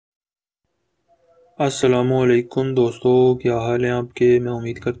अस्सलामुअलैकुम दोस्तों, क्या हाल है आपके। मैं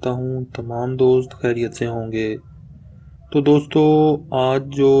उम्मीद करता हूँ तमाम दोस्त खैरियत से होंगे। तो दोस्तों, आज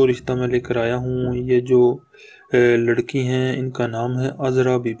जो रिश्ता मैं लेकर आया हूँ, ये जो लड़की हैं, इनका नाम है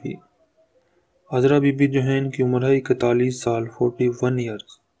अज़रा बीबी। अज़रा बीबी जो है, इनकी उम्र है 41 साल, 41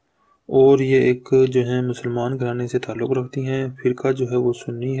 ईयर्स। और ये एक जो है मुसलमान घराने से ताल्लुक़ रखती हैं। फ़िरका जो है वो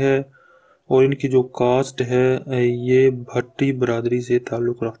सुन्नी है। और इनकी जो कास्ट है, ये भट्टी बरादरी से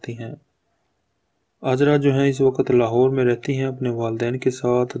ताल्लुक़ रखती हैं। अज़रा जो हैं इस वक्त लाहौर में रहती हैं अपने वालिदैन के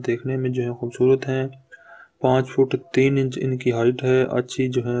साथ। देखने में जो है खूबसूरत हैं। 5 फुट 3 इंच इनकी हाइट है। अच्छी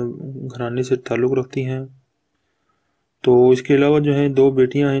जो है घराने से ताल्लुक़ रखती हैं। तो इसके अलावा जो है 2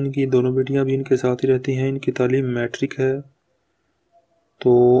 बेटियां हैं इनकी, दोनों बेटियां भी इनके साथ ही रहती हैं। इनकी तालीम मैट्रिक है।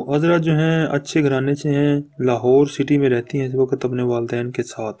 तो अज़रा जो हैं अच्छे घराने से हैं, लाहौर सिटी में रहती हैं इस वक्त अपने वालिदैन के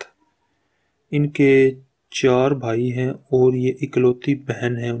साथ। इनके 4 भाई हैं और ये इकलौती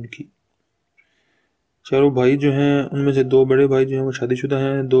बहन है उनकी। चारों भाई जो हैं उनमें से 2 बड़े भाई जो हैं वो शादीशुदा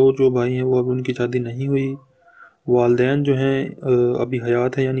हैं। 2 जो भाई हैं वो अभी उनकी शादी नहीं हुई। वालिदैन जो हैं अभी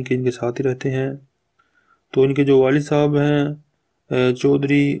हयात है, यानी कि इनके साथ ही रहते हैं। तो इनके जो वालिद साहब हैं,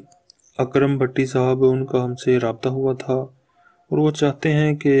 चौधरी अकरम भट्टी साहब, उनका हमसे रब्ता हुआ था और वो चाहते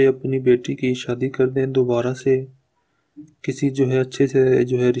हैं कि अपनी बेटी की शादी कर दें दोबारा से किसी जो है अच्छे से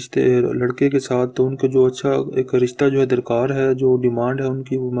जो है रिश्ते लड़के के साथ। तो उनको जो अच्छा एक रिश्ता जो है दरकार है, जो डिमांड है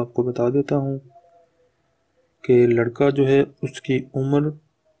उनकी, वो मैं आपको बता देता हूँ कि लड़का जो है उसकी उम्र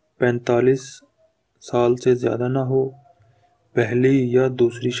 45 साल से ज़्यादा ना हो, पहली या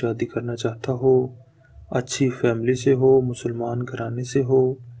दूसरी शादी करना चाहता हो, अच्छी फैमिली से हो, मुसलमान घराने से हो।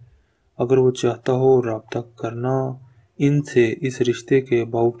 अगर वो चाहता हो रब्ता करना इनसे इस रिश्ते के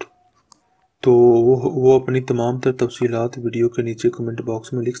अबाउट, तो वो अपनी तमाम तर तफसीलात वीडियो के नीचे कमेंट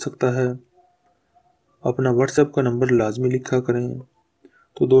बॉक्स में लिख सकता है। अपना व्हाट्सएप का नंबर लाजमी लिखा करें।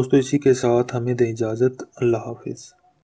 तो दोस्तों, इसी के साथ हमें दें इजाज़त। अल्लाह हाफिज़।